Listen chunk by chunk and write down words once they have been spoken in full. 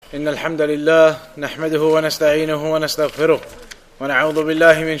إن الحمد لله نحمده ونستعينه ونستغفره ونعوذ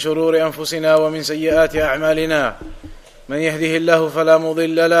بالله من شرور أنفسنا ومن سيئات أعمالنا. من يهده الله فلا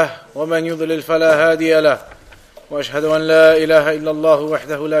مضل له ومن يضلل فلا هادي له، وأشهد أن لا إله إلا الله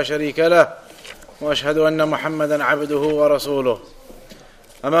وحده لا شريك له، وأشهد أن محمدا عبده ورسوله.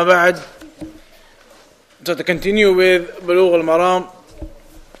 أما بعد, so to continue with Bulugh al-Maram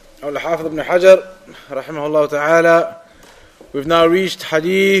of Al-Hafidh ibn Hajar rahimahullah ta'ala, we've now reached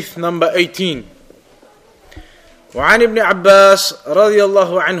hadith number 18. وعن ابن عباس رضي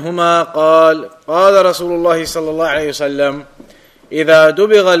الله عنهما قال قال رسول الله صلى الله عليه وسلم إذا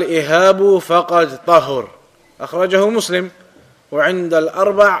دبغ الإهاب فقد طهر، أخرجه مسلم وعند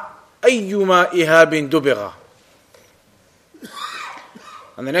الأربع أيما إهاب دبغ.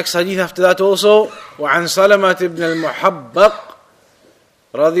 And the next hadith after that also, وعن سلمة بن المحبق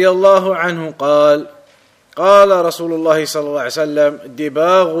رضي الله عنه قال قال رسول الله صلى الله عليه وسلم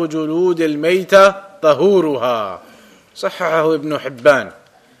دباغ جلود الميتة طهورها، صححه ابن حبان.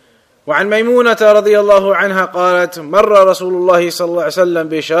 وعن ميمونة رضي الله عنها قالت مر رسول الله صلى الله عليه وسلم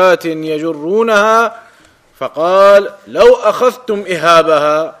بشاة يجرونها فقال لو أخذتم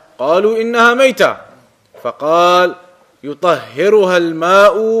إهابها قالوا إنها ميتة، فقال يطهرها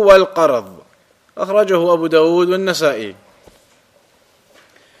الماء والقرض، أخرجه أبو داود والنسائي.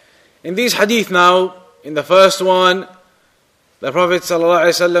 In these hadith now, in the first one, the Prophet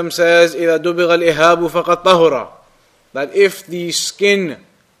ﷺ says, إِذَا دُبِغَ الْإِهَابُ فَقَدْ طَهُرَ, that if the skin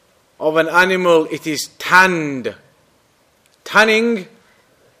of an animal, it is tanned. Tanning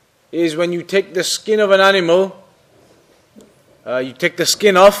is when you take the skin of an animal, you take the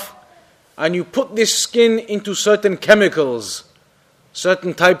skin off, and you put this skin into certain chemicals,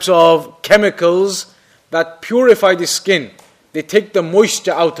 certain types of chemicals that purify the skin. They take the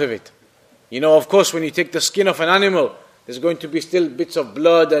moisture out of it. You know, of course, when you take the skin of an animal, there's going to be still bits of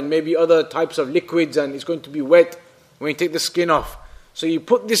blood and maybe other types of liquids, and it's going to be wet when you take the skin off. So you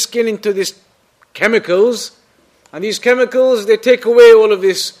put this skin into these chemicals, and these chemicals, they take away all of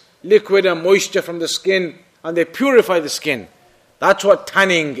this liquid and moisture from the skin, and they purify the skin. That's what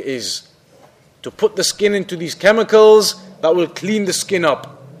tanning is. To put the skin into these chemicals that will clean the skin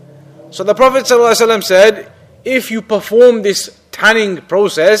up. So the Prophet ﷺ said, if you perform this tanning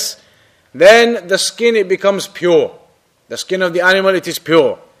process, then the skin, it becomes pure. The skin of the animal, it is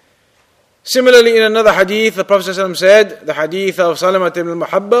pure. Similarly, in another hadith, the Prophet ﷺ said, the hadith of Salamat ibn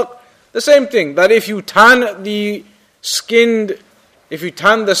al-Muhabbaq, the same thing, that if you tan the skin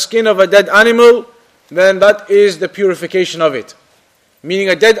of a dead animal, then that is the purification of it. Meaning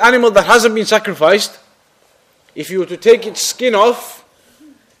a dead animal that hasn't been sacrificed, if you were to take its skin off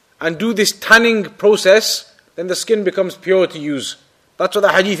and do this tanning process, then the skin becomes pure to use. That's what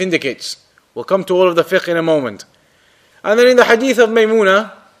the hadith indicates. We'll come to all of the fiqh in a moment. And then in the hadith of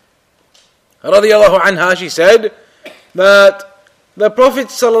Maymuna radiyallahu anha, she said that the Prophet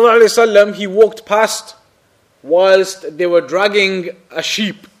ﷺ, he walked past whilst they were dragging a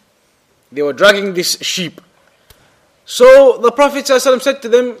sheep. They were dragging this sheep. So the Prophet ﷺ said to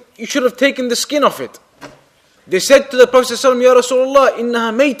them, you should have taken the skin off it. They said to the Prophet ﷺ, Ya Rasulullah,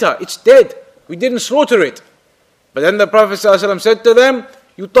 innaha mayta, it's dead. We didn't slaughter it. But then the Prophet ﷺ said to them,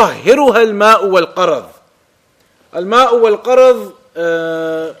 يطهرها الماء والقرض. الماء والقرض,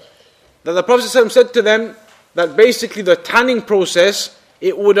 that the Prophet ﷺ said to them that basically the tanning process,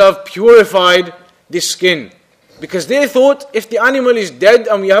 it would have purified the skin. Because they thought if the animal is dead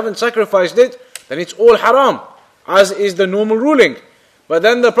and we haven't sacrificed it, then it's all haram, as is the normal ruling. But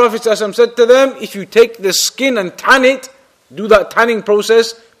then the Prophet ﷺ said to them, if you take the skin and tan it, do that tanning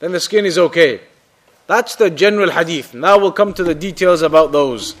process, then the skin is okay. That's the general hadith. Now we'll come to the details about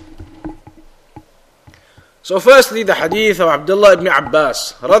those. So firstly, the hadith of Abdullah ibn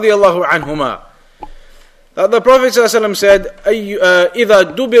Abbas radiyallahu anhuma, that the Prophet ﷺ said,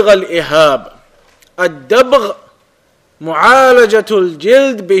 إِذَا دُبِغَ الْإِهَابِ الدَّبْغ مُعَالَجَةُ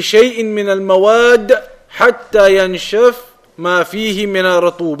الْجِلْدِ بِشَيْءٍ مِّنَ الْمَوَادِ حَتَّى يَنْشَفْ مَا فِيهِ مِنَ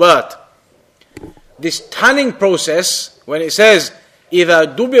الرُّطُوبَاتِ. This tanning process, when it says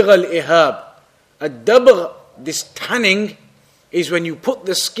إِذَا دُبِغَ الْإِهَابِ الدَّبْغ, this tanning is when you put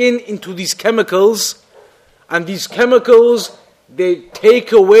the skin into these chemicals, and these chemicals, they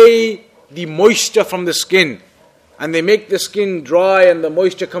take away the moisture from the skin, and they make the skin dry, and the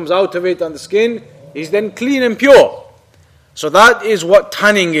moisture comes out of it, and the skin is then clean and pure. So that is what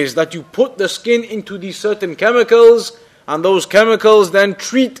tanning is, that you put the skin into these certain chemicals, and those chemicals then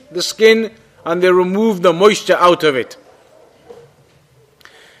treat the skin, and they remove the moisture out of it.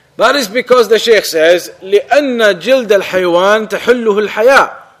 That is because the Shaykh says, لأن جلد الحيوان تحله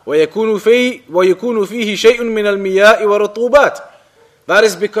الحياة ويكون فيه شيء من المياه والرطوبات. That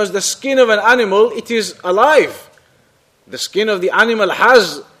is because the skin of an animal, it is alive. The skin of the animal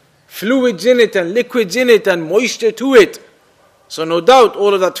has fluids in it and liquids in it and moisture to it. So no doubt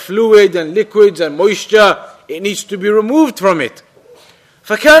all of that fluid and liquids and moisture, it needs to be removed from it.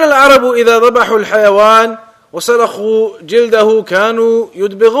 فكان العرب إذا ذبحوا الحيوان وسلخوا جلده كانوا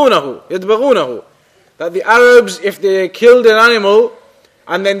يدبغونه. That the Arabs, if they killed an animal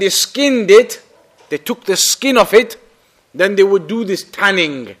and then they skinned it, they took the skin of it, then they would do this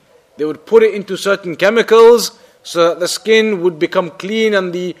tanning. They would put it into certain chemicals so that the skin would become clean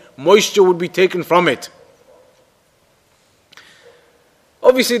and the moisture would be taken from it.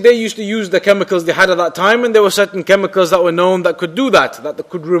 Obviously, they used to use the chemicals they had at that time, and there were certain chemicals that were known that could do that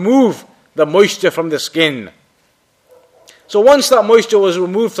could remove the moisture from the skin. So once that moisture was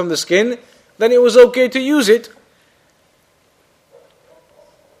removed from the skin, then it was okay to use it.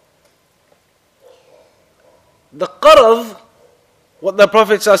 The qarad, what the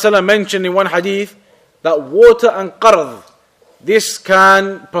Prophet ﷺ mentioned in one hadith, that water and qarad, this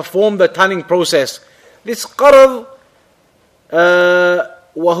can perform the tanning process. This qarad,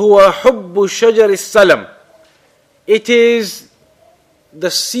 وهو حب الشجر السلم. It is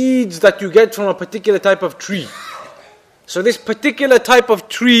the seeds that you get from a particular type of tree. So this particular type of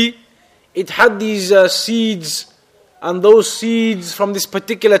tree, it had these seeds, and those seeds from this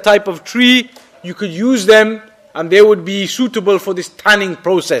particular type of tree, you could use them and they would be suitable for this tanning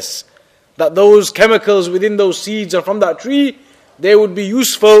process. That those chemicals within those seeds are from that tree, they would be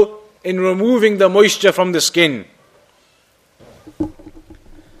useful in removing the moisture from the skin.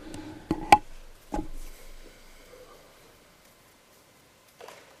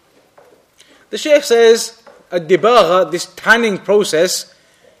 The Shaykh says, الدباغة, this tanning process,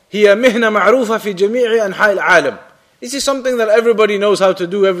 هي مهنة معروفة في جميع أنحاء العالم. This is something that everybody knows how to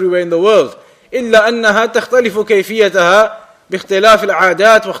do everywhere in the world. إلا أنها تختلف كيفيتها باختلاف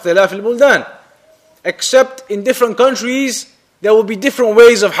العادات واختلاف البلدان. Except in different countries, there will be different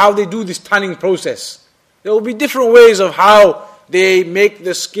ways of how they do this tanning process. There will be different ways of how they make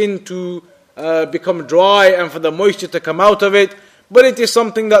the skin to become dry and for the moisture to come out of it. But it is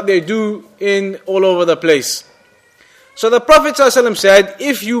something that they do in all over the place. So the Prophet ﷺ said,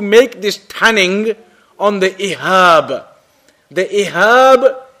 if you make this tanning on the ihab, the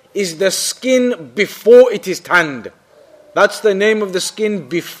ihab is the skin before it is tanned. That's the name of the skin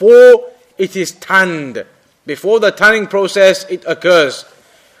before it is tanned. Before the tanning process, it occurs.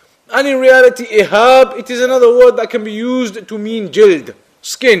 And in reality, ihab, it is another word that can be used to mean jild,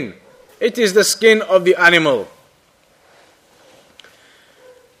 skin. It is the skin of the animal.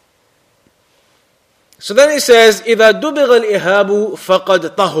 So then it says, إِذَا دُبِغَ الْإِهَابُ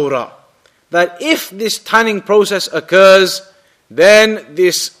فَقَدْ طَهُرَ. That if this tanning process occurs, then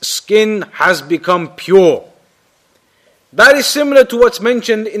this skin has become pure. That is similar to what's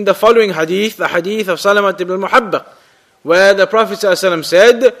mentioned in the following hadith, the hadith of Salamat ibn al-Muhabbaq, where the Prophet ﷺ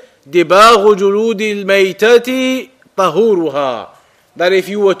said, دِبَاغُ جُلُودِ الْمَيْتَةِ طَهُورُهَا. That if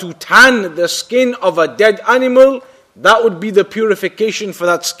you were to tan the skin of a dead animal, that would be the purification for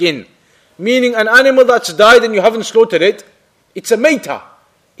that skin. Meaning an animal that's died and you haven't slaughtered it, it's a mayta.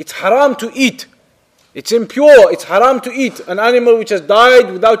 It's haram to eat. It's impure. It's haram to eat an animal which has died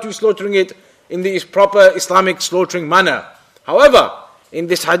without you slaughtering it in the proper Islamic slaughtering manner. However, in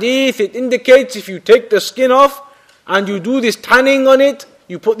this hadith it indicates if you take the skin off and you do this tanning on it,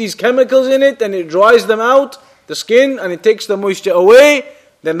 you put these chemicals in it and it dries them out, the skin, and it takes the moisture away,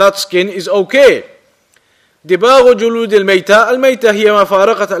 then that skin is okay. دباغ جلود الميتة. الميتة هي ما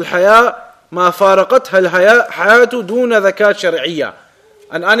فارقت الحياة ما فارقتها الحياة دون ذكاة شرعية.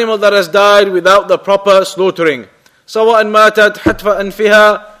 An animal that has died without the proper slaughtering. سواء ماتت حتف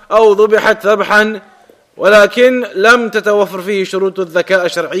أنفها أو ذبحت ذبحا ولكن لم تتوفر فيه شروط الذكاء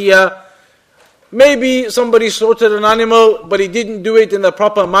الشرعية. Maybe somebody slaughtered an animal but he didn't do it in the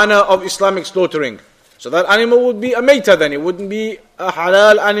proper manner of Islamic slaughtering. So that animal would be a mayta then. It wouldn't be a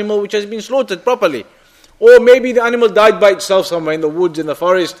halal animal which has been slaughtered properly. Or maybe the animal died by itself somewhere in the woods, in the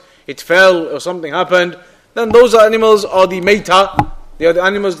forest, it fell or something happened. Then those animals are the mayta. They are the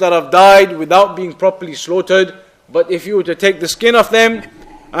animals that have died without being properly slaughtered. But if you were to take the skin off them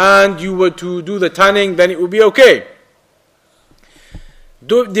and you were to do the tanning, then it would be okay.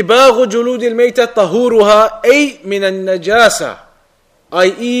 دباغ جلود الميتة طهورها أي من النجاسة,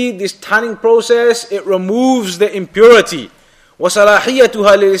 i.e. this tanning process, it removes the impurity.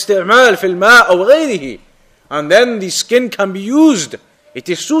 وصلاحيتها للاستعمال في الماء أو غيره. And then the skin can be used. It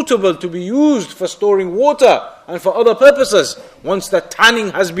is suitable to be used for storing water and for other purposes once the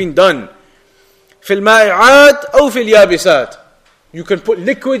tanning has been done. في المائعات أو في اليابسات. You can put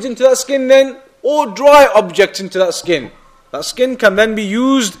liquids into that skin then, or dry objects into that skin. That skin can then be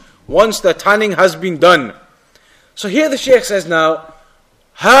used once the tanning has been done. So here the Shaykh says now,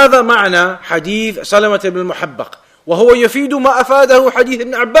 هذا معنى حديث سلمة بن المحبق وهو يفيد ما أفاده حديث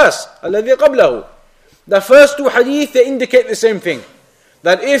ابن عباس الذي قبله. The first two hadith, they indicate the same thing.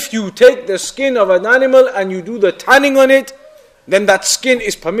 That if you take the skin of an animal and you do the tanning on it, then that skin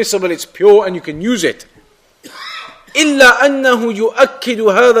is permissible, it's pure and you can use it. إلا أنه يؤكد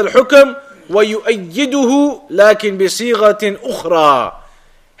هذا الحكم ويؤيده لكن بصيغة أخرى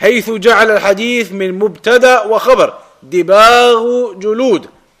حيث جعل الحديث من مبتدأ وخبر دباغ جلود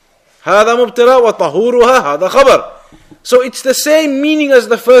هذا مبتدأ وطهورها هذا خبر. So it's the same meaning as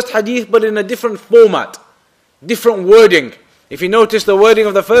the first hadith but in a different format, different wording. If you notice the wording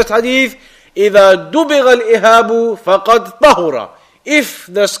of the first hadith, إذا دبغ الإهاب فقد طهر. If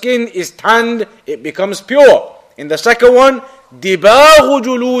the skin is tanned, it becomes pure. In the second one, دباغ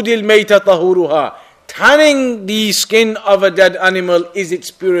جلود الميت طهورها. Tanning the skin of a dead animal is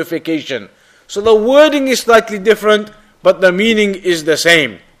its purification. So the wording is slightly different, but the meaning is the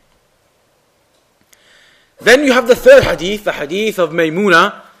same. Then you have the third hadith, the hadith of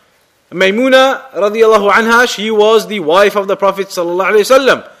Maymuna. Maymuna radiyallahu anha, she was the wife of the Prophet sallallahu alaihi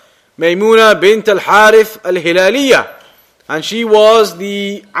wasallam. Maymuna bint al-Harith al-Hilaliyah. And she was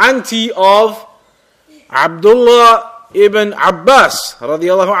the auntie of Abdullah ibn Abbas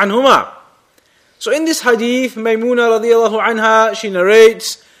radiyallahu anhuma. So in this hadith, Maymuna radiyallahu anha, she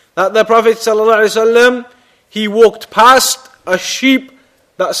narrates that the Prophet sallallahu alaihi wasallam, he walked past a sheep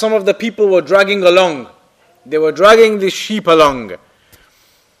that some of the people were dragging along. They were dragging this sheep along.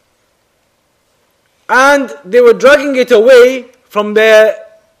 And they were dragging it away from their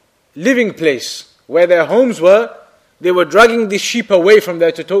living place, where their homes were. They were dragging this sheep away from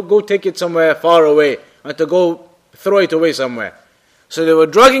there to go take it somewhere far away and to go throw it away somewhere. So they were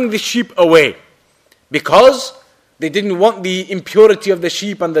dragging the sheep away because they didn't want the impurity of the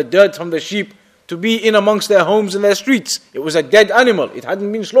sheep and the dirt from the sheep to be in amongst their homes and their streets. It was a dead animal. It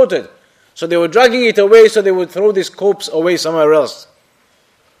hadn't been slaughtered. So they were dragging it away so they would throw this corpse away somewhere else.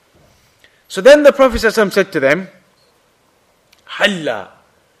 So then the Prophet ﷺ said to them, Halla.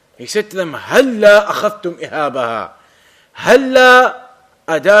 He said to them, Halla akhadtum ihabaha. Halla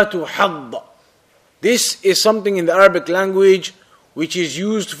adatu hadd. This is something in the Arabic language which is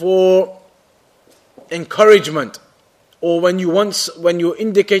used for encouragement, or when you're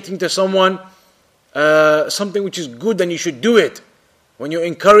indicating to someone something which is good and you should do it. When you're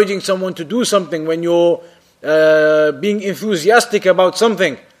encouraging someone to do something, when you're being enthusiastic about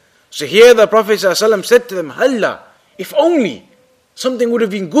something. So here the Prophet ﷺ said to them, Halla, if only something would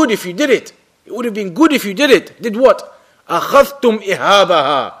have been good if you did it. It would have been good if you did it. Did what? أَخَذْتُمْ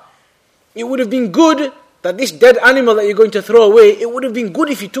إِهَابَهَا. It would have been good that this dead animal that you're going to throw away, it would have been good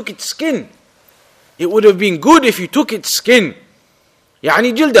if you took its skin. It would have been good if you took its skin.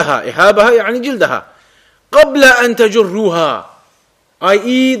 يعني جلدها. إهابها يعني جلدها. قبل أن تجروها.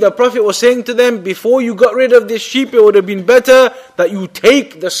 I.e., the Prophet was saying to them, before you got rid of this sheep, it would have been better that you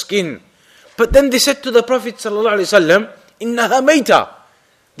take the skin. But then they said to the Prophet ﷺ, إِنَّهَا مَيْتَةٌ.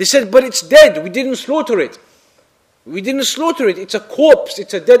 They said, but it's dead, we didn't slaughter it. We didn't slaughter it, it's a corpse,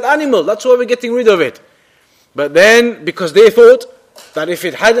 it's a dead animal, that's why we're getting rid of it. But then, because they thought that if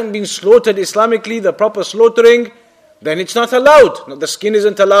it hadn't been slaughtered Islamically, the proper slaughtering, then it's not allowed. The skin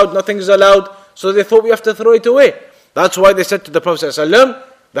isn't allowed, nothing is allowed, so they thought we have to throw it away. That's why they said to the Prophet ﷺ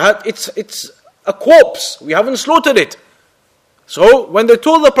that it's a corpse, we haven't slaughtered it. So when they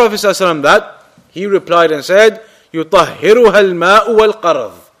told the Prophet ﷺ that, he replied and said, يُطَهِّرُهَا الْمَاءُ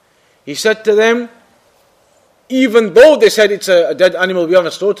وَالْقَرَضُ. He said to them, even though they said it's a dead animal, we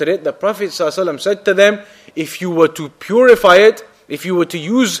haven't slaughtered it, the Prophet ﷺ said to them, if you were to purify it, if you were to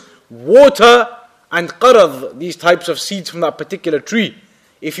use water and qarad, these types of seeds from that particular tree,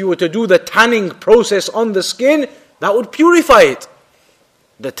 if you were to do the tanning process on the skin, that would purify it.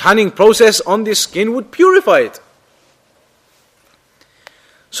 The tanning process on the skin would purify it.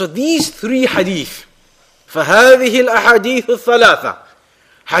 So these three hadith, فهذه الأحاديث الثلاثة,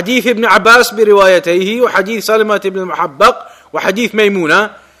 حديث ابن عباس بروايته, وحديث سلمة بن المحبق, وحديث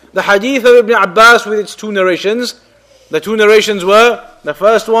ميمونة. The hadith of Ibn Abbas with its two narrations. The two narrations were, the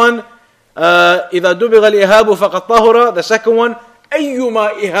first one, إذا دبغ الإهاب فقد طهر. The second one,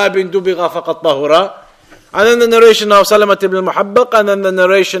 أيما إهاب دبغ فقد طهر. And then the narration of Salamat ibn al-Muhabbaq, and then the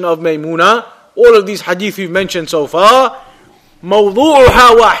narration of Maymuna. All of these hadith we've mentioned so far.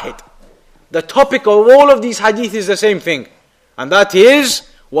 موضوعها واحد. The topic of all of these hadith is the same thing. And that is,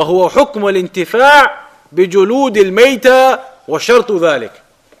 وهو حكم الانتفاع بجلود الميتة وشرط ذلك.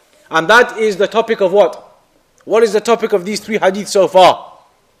 And that is the topic of what? What is the topic of these three hadith so far?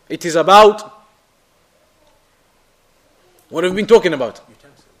 It is about What have we been talking about?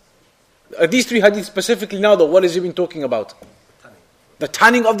 These three hadiths specifically now though, what has he been talking about? The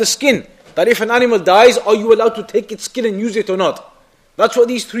tanning of the skin. That if an animal dies, are you allowed to take its skin and use it or not? That's what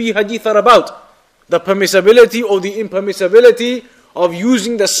these three hadiths are about. The permissibility or the impermissibility of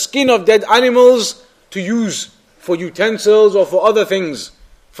using the skin of dead animals to use for utensils or for other things.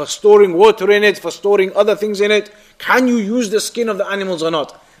 For storing water in it, for storing other things in it. Can you use the skin of the animals or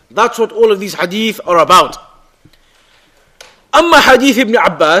not? That's what all of these hadith are about. Amma hadith Ibn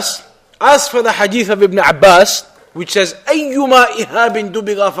Abbas, as for the hadith of Ibn Abbas, which says, أَيُّمَا إِهَابٍ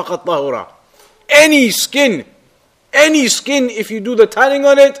دُبِغَا فَقَدْ طَهُرًا. Any skin, if you do the tanning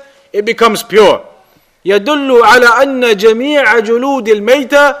on it, it becomes pure. يَدُلُّ عَلَى أَنَّ جَمِيعَ جُلُودِ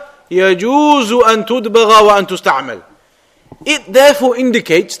الْمَيْتَةِ يَجُوزُ أَن تُدْبَغَ وَأَن تُسْتَعْمَلْ. It therefore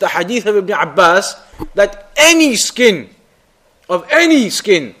indicates, the hadith of Ibn Abbas, that any skin,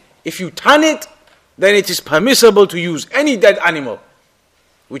 if you tan it, then it is permissible to use any dead animal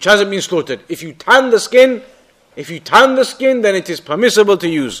which hasn't been slaughtered. If you tan the skin, then it is permissible to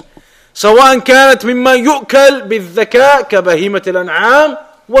use. سواء كانت مما يؤكل بالذكاء كبهيمة الأنعام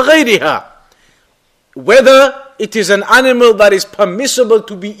وغيرها. Whether it is an animal that is permissible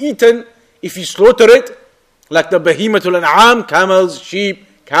to be eaten if you slaughter it, like the behemothul an'am, camels, sheep,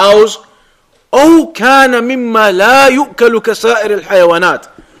 cows, أو كان مما لا يؤكل كسائر الحيوانات.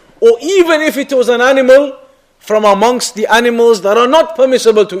 Or even if it was an animal from amongst the animals that are not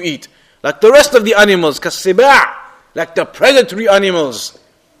permissible to eat, like the rest of the animals, كالسباع, like the predatory animals,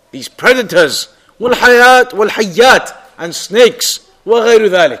 these predators, والحيات, and snakes, وغير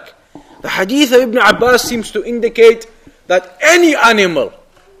ذلك. The hadith of Ibn Abbas seems to indicate that any animal,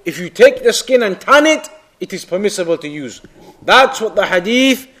 if you take the skin and tan it, it is permissible to use. That's what the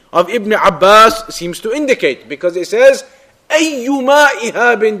hadith of Ibn Abbas seems to indicate, because it says, أَيُّمَا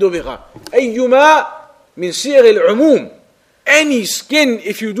إِهَابٍ دُبِغَ. أَيُّمَا min صيغ العموم. Any skin,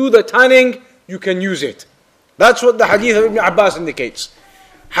 if you do the tanning, you can use it. That's what the hadith of Ibn Abbas indicates.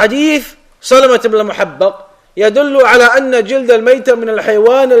 Hadith سلمة بن المحبق يدل على أن جلد الميت من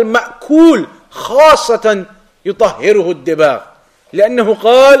الحيوان المأكول خاصة يطهره الدباغ، لأنه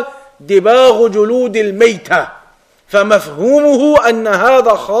قال دباغ جلود الميتة، فمفهومه أن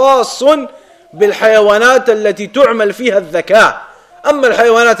هذا خاص بالحيوانات التي تعمل فيها الذكاء. أما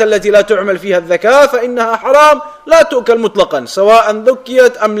الحيوانات التي لا تعمل فيها الذكاء فإنها حرام لا تؤكل مطلقا سواء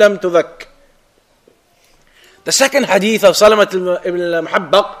ذكيت أم لم تذك. The second hadith of Salamat ibn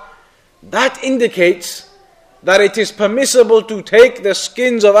al-Muhabbaq, that indicates that it is permissible to take the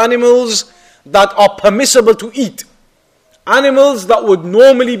skins of animals that are permissible to eat. Animals that would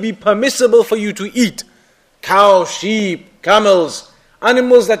normally be permissible for you to eat. Cows, sheep, camels,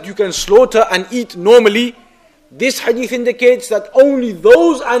 animals that you can slaughter and eat normally. This hadith indicates that only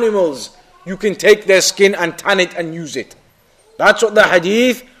those animals you can take their skin and tan it and use it. That's what the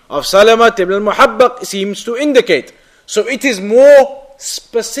hadith of Salamat ibn al-Muhabbaq seems to indicate. So it is more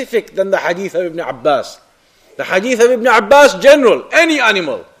specific than the hadith of Ibn Abbas. The hadith of Ibn Abbas, general, any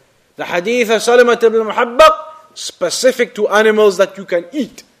animal. The hadith of Salamat ibn al-Muhabbaq, specific to animals that you can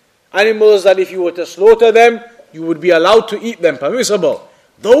eat. Animals that if you were to slaughter them, you would be allowed to eat them, permissible.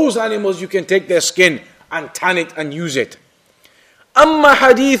 Those animals you can take their skin and tan it and use it. Amma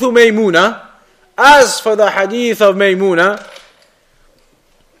hadith Maymuna, as for the hadith of Maymuna,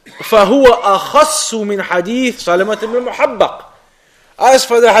 فهو أخص من حديث سلمة بن المحبق. As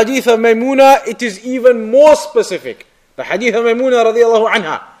for the hadith of Maymuna, it is even more specific. The hadith of Maymuna radiallahu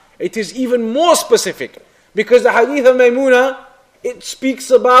anha, it is even more specific. Because the hadith of Maymuna, it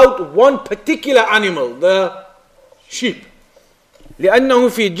speaks about one particular animal, the sheep. لأنه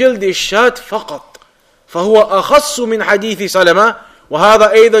في جلد الشاة فقط فهو أخص من حديث سلمة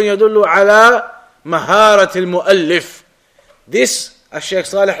وهذا أيضا يدل على مهارة المؤلف. This, as Shaykh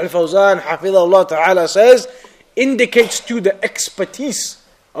Salih al-Fawzan Hafidhahullah Ta'ala says, indicates to the expertise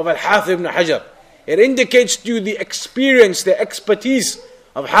of Al-Hafidh ibn Hajar. It indicates to the experience, the expertise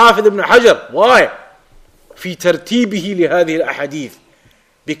of Hafidh ibn Hajar. Why? في ترتيبه لهذه الأحاديث.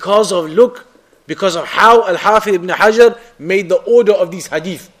 Because of how Al-Hafidh ibn Hajar made the order of these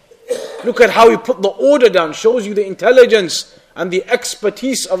hadith. Look at how he put the order down, shows you the intelligence and the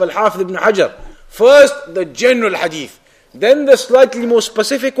expertise of Al-Hafidh ibn Hajar. First, the general hadith, then the slightly more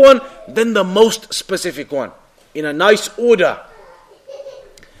specific one, then the most specific one, in a nice order.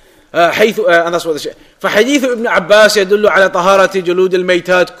 and that's what the فحديث ابن عباس يدل على طهارة جلود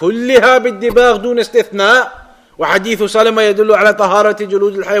الميتات كلها بالدباغ دون استثناء، وحديث سلمة يدل على طهارة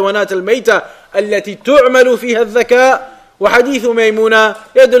جلود الحيوانات الميتة التي تعمل فيها الذكاء، وحديث ميمونة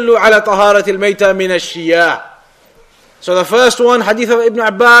يدل على طهارة الميتة من الشياه. So the first one, hadith of Ibn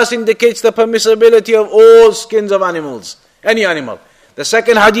Abbas, indicates the permissibility of all skins of animals. Any animal. The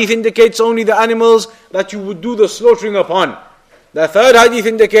second hadith indicates only the animals that you would do the slaughtering upon. The third hadith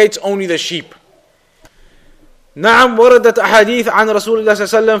indicates only the sheep. نعم وردت أحاديث عن رسول الله صلى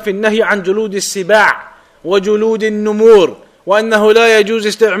الله عليه وسلم في النهي عن جلود السباع وجلود النمور وأنه لا يجوز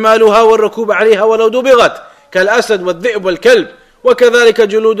استعمالها والركوب عليها ولو دبغت كالأسد والذئب والكلب وكذلك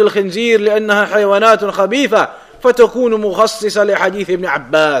جلود الخنزير لأنها حيوانات خبيثة فتكون مخصصة لحديث ابن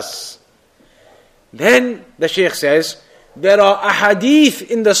عباس. Then the Shaykh says, there are ahadith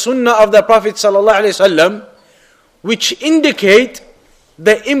in the sunnah of the Prophet ﷺ which indicate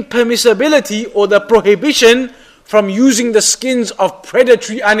the impermissibility or the prohibition from using the skins of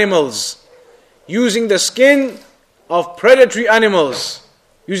predatory animals. Using the skin of predatory animals.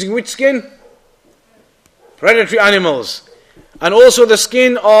 Using which skin? Predatory animals. And also the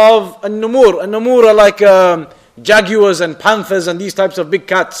skin of an-numur. An-numur are like jaguars and panthers and these types of big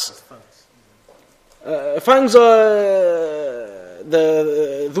cats. Fangs are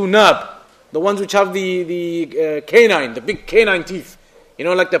the dhunab, the ones which have the canine, the big canine teeth. You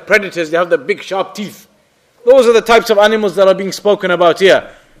know, like the predators, they have the big sharp teeth. Those are the types of animals that are being spoken about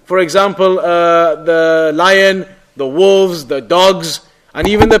here. For example, the lion, the wolves, the dogs, and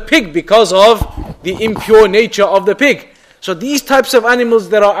even the pig, because of the impure nature of the pig. So these types of animals,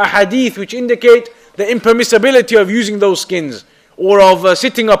 there are ahadith which indicate the impermissibility of using those skins, or of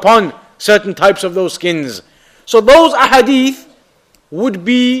sitting upon certain types of those skins. So those ahadith would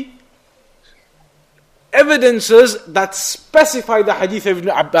be evidences that specify the hadith of Ibn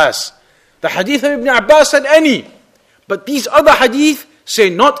Abbas. The hadith of Ibn Abbas said any, but these other hadith say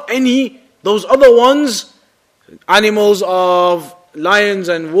not any. Those other ones, animals of lions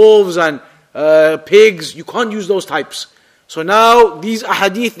and wolves and pigs, you can't use those types. So now these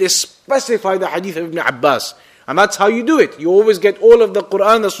ahadith, they specify the hadith of Ibn Abbas. And that's how you do it. You always get all of the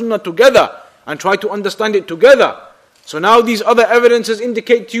Quran, the Sunnah together and try to understand it together. So now these other evidences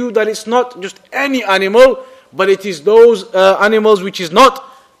indicate to you that it's not just any animal, but it is those animals which is not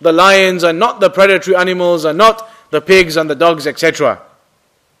the lions and not the predatory animals and not the pigs and the dogs, etc.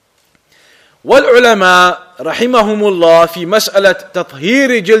 والعلماء رحمهم الله في مسألة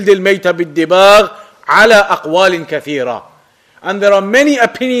تطهير جلد الميت بالدباغ على أقوال كثيرة. And there are many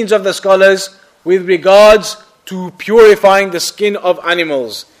opinions of the scholars with regards to purifying the skin of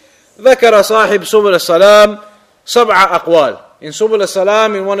animals. ذكر صاحب سبل السلام سبع أقوال. In Subul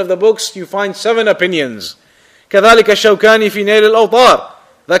al-Salam, in one of the books, you find 7 opinions. كذلك الشوكاني في نيل الأوطار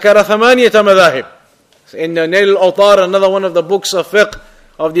ذكر 8 مذاهب. In Nail al-Awtar, another one of the books of fiqh,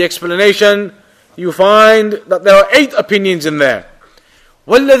 of the explanation, you find that there are 8 opinions in there.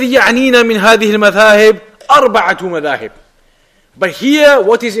 والذي يعنينا من هذه المذاهب 4 مذاهب. But here,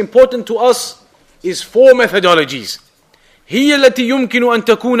 what is important to us is 4 methodologies. هي التي يمكن أن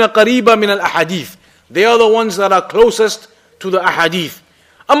تكون قريبة من الأحاديث. They are the ones that are closest to the ahadith.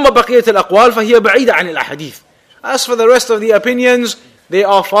 أما بقية الأقوال فهي بعيدة عن الأحاديث. As for the rest of the opinions, they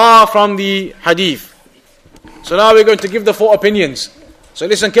are far from the hadith. So now we're going to give the 4 opinions. So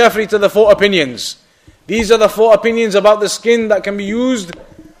listen carefully to the 4 opinions. These are the 4 opinions about the skin that can be used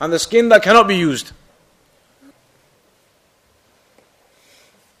and the skin that cannot be used.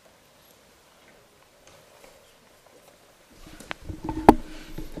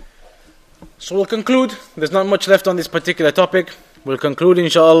 So we'll conclude. There's not much left on this particular topic. We'll conclude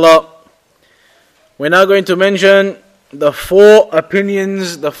inshallah. We're now going to mention the 4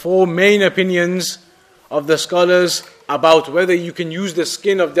 opinions, the 4 main opinions of the scholars about whether you can use the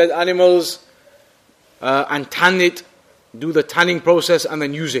skin of dead animals and tan it, do the tanning process and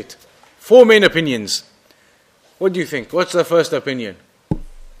then use it. 4 main opinions. What do you think? What's the first opinion?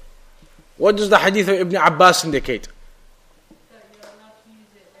 What does the hadith of Ibn Abbas indicate?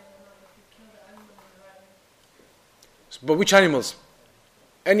 But which animals?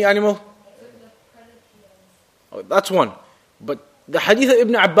 Any animal? Oh, that's one. But the hadith of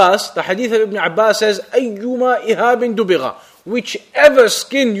Ibn Abbas says, أَيُّمَا إِهَابٍ دُبِغَ. Whichever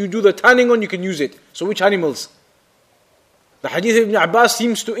skin you do the tanning on, you can use it. So which animals? The hadith of Ibn Abbas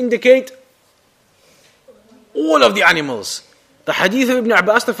seems to indicate all of the animals. The hadith of Ibn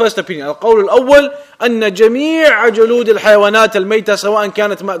Abbas, the first opinion. القول الأول أن جميع جلود الحيوانات الميتة سواء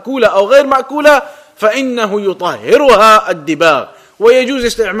كانت مأكولة أو غير مأكولة فإنه يطهرها الدباغ ويجوز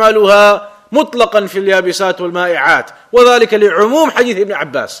استعمالها مطلقا في اليابسات والمائعات وذلك لعموم حديث ابن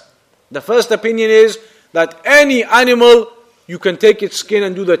عباس. The first opinion is that any animal, you can take its skin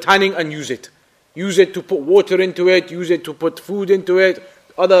and do the tanning and use it. Use it to put water into it, use it to put food into it,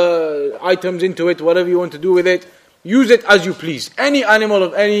 other items into it, whatever you want to do with it. Use it as you please. Any animal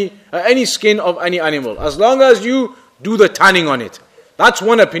of any skin of any animal, as long as you do the tanning on it. That's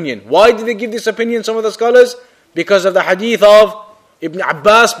one opinion. Why did they give this opinion, some of the scholars? Because of the hadith of Ibn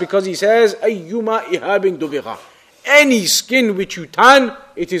Abbas, because he says, أَيُّمَا إِهَابٍ دُبِغَ. Any skin which you tan,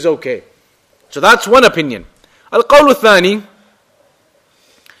 it is okay. So that's one opinion. القول الثاني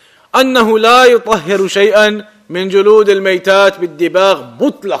أنه لا يطهر شيئا من جلود الميتات بالدباغ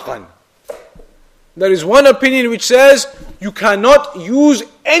مطلقا. There is one opinion which says you cannot use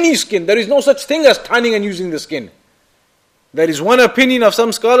any skin. There is no such thing as tanning and using the skin. There is one opinion of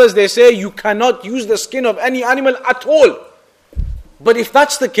some scholars, they say you cannot use the skin of any animal at all. But if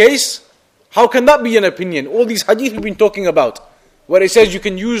that's the case, how can that be an opinion? All these hadith we've been talking about, where it says you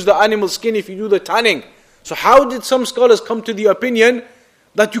can use the animal skin if you do the tanning. So how did some scholars come to the opinion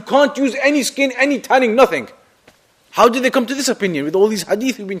that you can't use any skin, any tanning, nothing? How did they come to this opinion with all these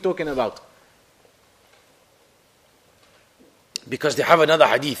hadith we've been talking about? Because they have another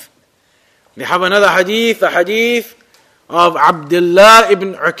hadith. They have another hadith, the hadith of Abdullah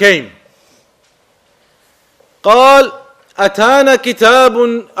ibn Ukaym. قال أتانا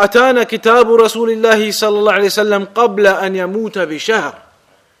كتاب رسول الله صلى الله عليه وسلم قبل أن يموت بشهر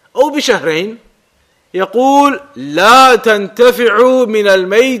أو بشهرين يقول لا تنتفعوا من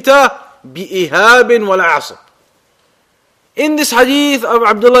الميتة بإهاب ولا عصب. In this hadith of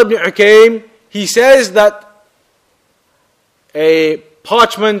Abdullah ibn Ukaym, he says that a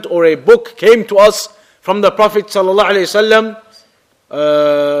parchment or a book came to us from the Prophet sallallahu alaihi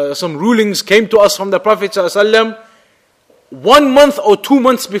wasallam. Some rulings came to us from the Prophet sallallahu alaihi wasallam 1 month or 2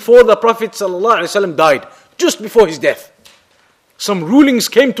 months before the Prophet sallallahu alaihi wasallam died, just before his death. Some rulings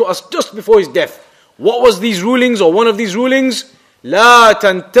came to us just before his death. What was these rulings, or one of these rulings? لا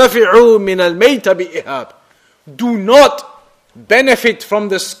تنتفعوا من الميت بإهاب. Do not benefit from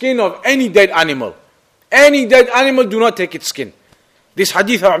the skin of any dead animal. Any dead animal, do not take its skin. This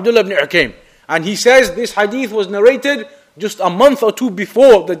hadith of Abdullah ibn Ukaym. And he says this hadith was narrated just a month or two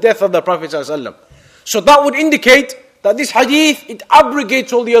before the death of the Prophet ﷺ. So that would indicate that this hadith, it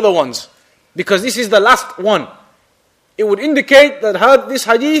abrogates all the other ones. Because this is the last one. It would indicate that this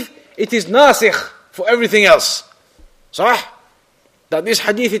hadith, it is nasikh for everything else. Sah? That this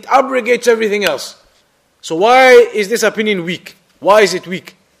hadith, it abrogates everything else. So why is this opinion weak? Why is it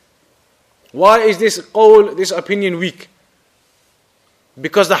weak? Why is this opinion weak?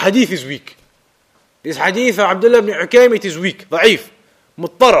 Because the hadith is weak. This hadith of Abdullah ibn Ukaym, it is weak, ضعيف,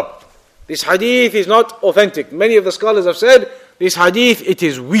 مضطرب. This hadith is not authentic. Many of the scholars have said, this hadith, it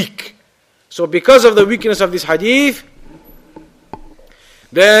is weak. So because of the weakness of this hadith,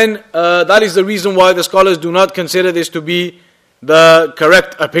 then that is the reason why the scholars do not consider this to be the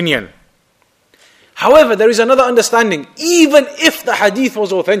correct opinion. However, there is another understanding. Even if the hadith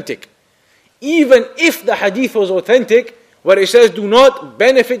was authentic, where it says do not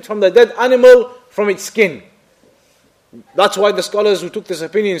benefit from the dead animal from its skin. That's why the scholars who took this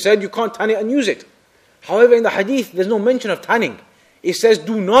opinion said you can't tan it and use it. However, in the hadith, there's no mention of tanning. It says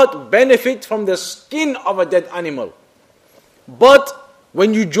do not benefit from the skin of a dead animal. But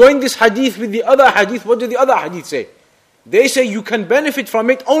when you join this hadith with the other hadith, what do the other hadith say? They say you can benefit from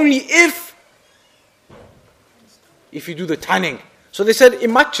it only if you do the tanning. So they said it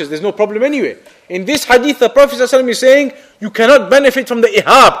matches, there's no problem anyway. In this hadith, the Prophet ﷺ is saying, you cannot benefit from the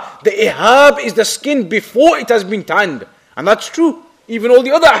ihab. The ihab is the skin before it has been tanned. And that's true. Even all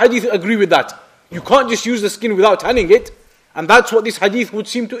the other hadith agree with that. You can't just use the skin without tanning it. And that's what this hadith would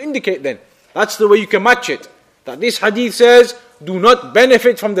seem to indicate then. That's the way you can match it. That this hadith says, do not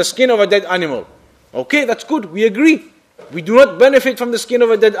benefit from the skin of a dead animal. Okay, that's good, we agree. We do not benefit from the skin of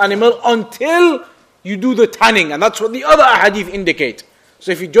a dead animal until you do the tanning, and that's what the other hadith indicate.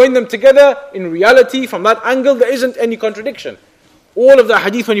 So if you join them together, in reality, from that angle, there isn't any contradiction. All of the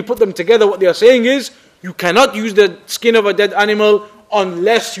hadith, when you put them together, what they are saying is, you cannot use the skin of a dead animal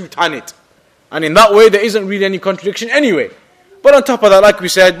unless you tan it. And in that way, there isn't really any contradiction anyway. But on top of that, like we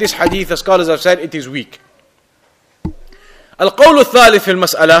said, this hadith, the scholars have said, it is weak. القول الثالث في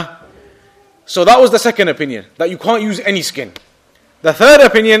المسألة. So that was the second opinion, that you can't use any skin. The third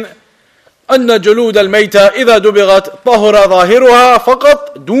opinion, أن جلود الميتة إذا دبغت طهر ظاهرها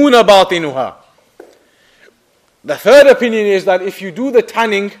فقط دون باطنها. The third opinion is that if you do the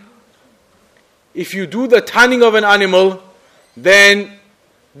tanning of an animal, then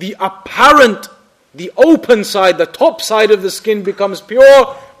the open side, the top side of the skin becomes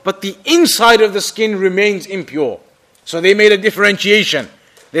pure, but the inside of the skin remains impure. So they made a differentiation.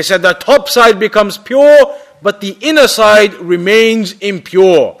 They said the top side becomes pure, but the inner side remains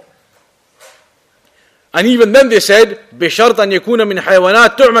impure. And even then they said, بِشَرْطَ أَنْ يَكُونَ مِنْ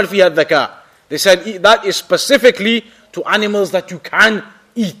حَيَوَانَاتٍ تُعْمَلْ فِيهَا الذَّكَاء. They said that is specifically to animals that you can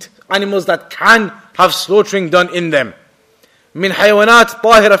eat, animals that can have slaughtering done in them. من حيوانات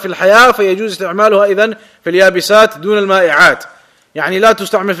طاهرة في الحياة فيجوز استعمالها إذن في اليابسات دون المائعات. يعني لا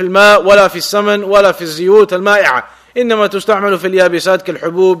تستعمل في الماء ولا في السمن ولا في الزيوت المائعة، إنما تستعمل في اليابسات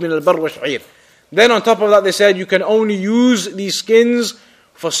كالحبوب من البر والشعير. Then on top of that they said you can only use these skins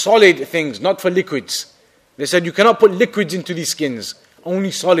for solid things, not for liquids. They said you cannot put liquids into these skins,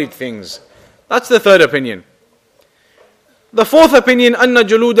 only solid things. That's the third opinion. The fourth opinion أن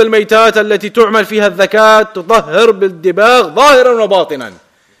جلود الميتات التي تعمل فيها الذكاة تطهر بالدباغ ظاهرا وباطنا.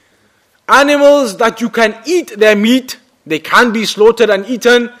 Animals that you can eat their meat, they can be slaughtered and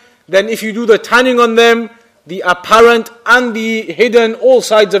eaten, then if you do the tanning on them, the apparent and the hidden, all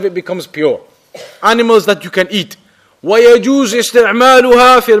sides of it becomes pure. Animals that you can eat. ويجوز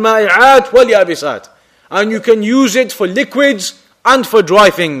استعمالها في المائعات واليابسات. And you can use it for liquids and for dry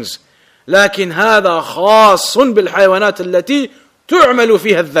things. لكن هذا خاص بالحيوانات التي تعمل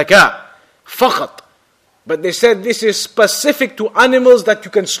فيها الذكاء فقط. But they said this is specific to animals that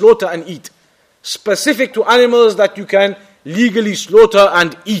you can slaughter and eat. Specific to animals that you can legally slaughter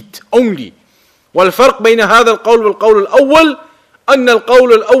and eat only. والفرق بين هذا القول والقول الأول أن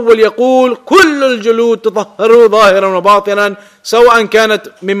القول الأول يقول كل الجلود تطهر ظاهرا وباطنا سواء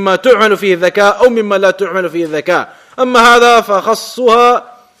كانت مما تعمل فيه الذكاء أو مما لا تعمل فيه الذكاء. أما هذا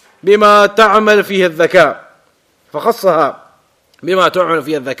فخصها بما تعمل فيه الذكاء. فخصها بما تعمل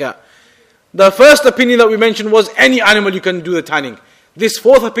فيه الذكاء. The first opinion that we mentioned was any animal you can do the tanning. This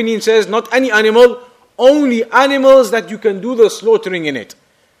fourth opinion says not any animal, only animals that you can do the slaughtering in it.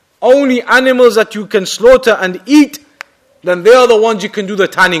 Only animals that you can slaughter and eat, then they are the ones you can do the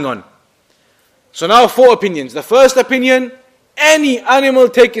tanning on. So now 4 opinions. The first opinion, any animal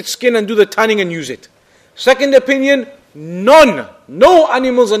take its skin and do the tanning and use it. Second opinion, none. No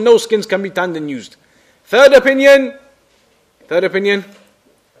animals and no skins can be tanned and used. Third opinion,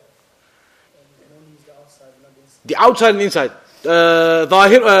 the outside and inside.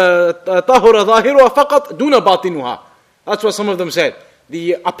 طهر ظاهرها فقط دون باطنها. That's what some of them said.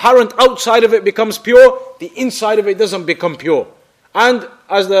 The apparent outside of it becomes pure, the inside of it doesn't become pure. And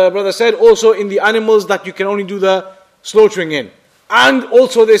as the brother said, also in the animals that you can only do the slaughtering in. And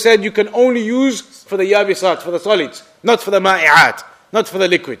also they said you can only use for the yabisat, for the solids, not for the ma'i'at, not for the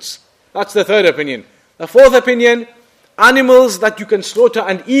liquids. That's the third opinion. The fourth opinion, animals that you can slaughter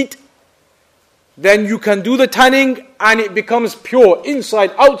and eat, then you can do the tanning and it becomes pure,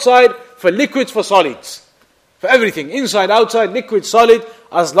 inside, outside, for liquids, for solids. For everything, inside, outside, liquid, solid,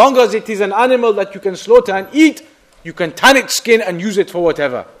 as long as it is an animal that you can slaughter and eat, you can tan its skin and use it for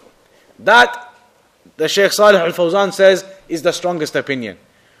whatever. That, the Shaykh Salih Al-Fawzan says, is the strongest opinion.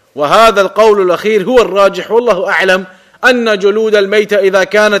 وهذا القول الأخير هو الراجح والله أعلم أن جلود الميتة إذا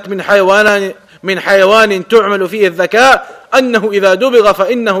كانت من حيوان تعمل فيه الذكاء أنه إذا دبغ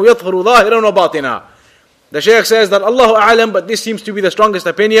فإنه يطهر ظاهرا وباطنا. The Shaykh says that Allahu A'lam, but this seems to be the strongest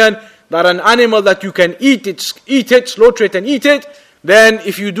opinion, that an animal that you can eat it, slaughter it and eat it, then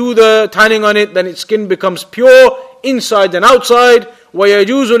if you do the tanning on it, then its skin becomes pure, inside and outside.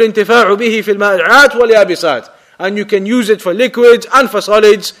 وَيَجُوزُ الْإِنْتِفَاعُ بِهِ فِي الْمَائِعَاتِ وَالْيَابِسَاتِ. And you can use it for liquids and for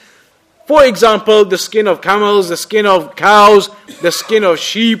solids. For example, the skin of camels, the skin of cows, the skin of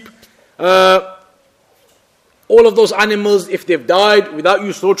sheep, all of those animals, if they've died without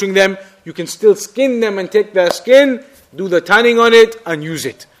you slaughtering them, you can still skin them and take their skin, do the tanning on it and use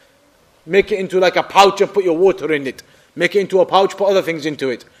it. Make it into like a pouch and put your water in it. Make it into a pouch, put other things into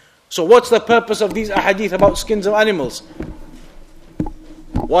it. So what's the purpose of these ahadith about skins of animals?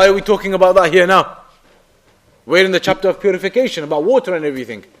 Why are we talking about that here now? We're in the chapter of purification, about water and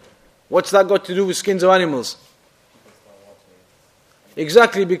everything. What's that got to do with skins of animals?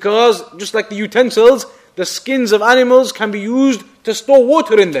 Exactly, because just like the utensils, the skins of animals can be used to store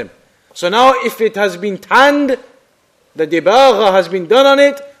water in them. So now if it has been tanned, the dibagha has been done on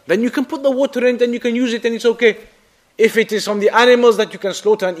it, then you can put the water in it and you can use it and it's okay. If it is from the animals that you can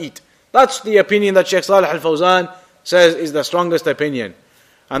slaughter and eat. That's the opinion that Shaykh Salih Al-Fawzan says is the strongest opinion.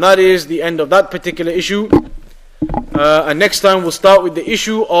 And that is the end of that particular issue. And next time we'll start with the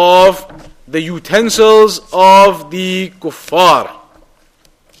issue of the utensils of the kuffar.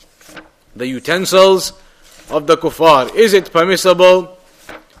 The utensils of the kuffar. Is it permissible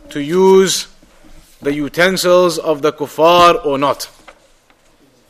to use the utensils of the kuffar or not?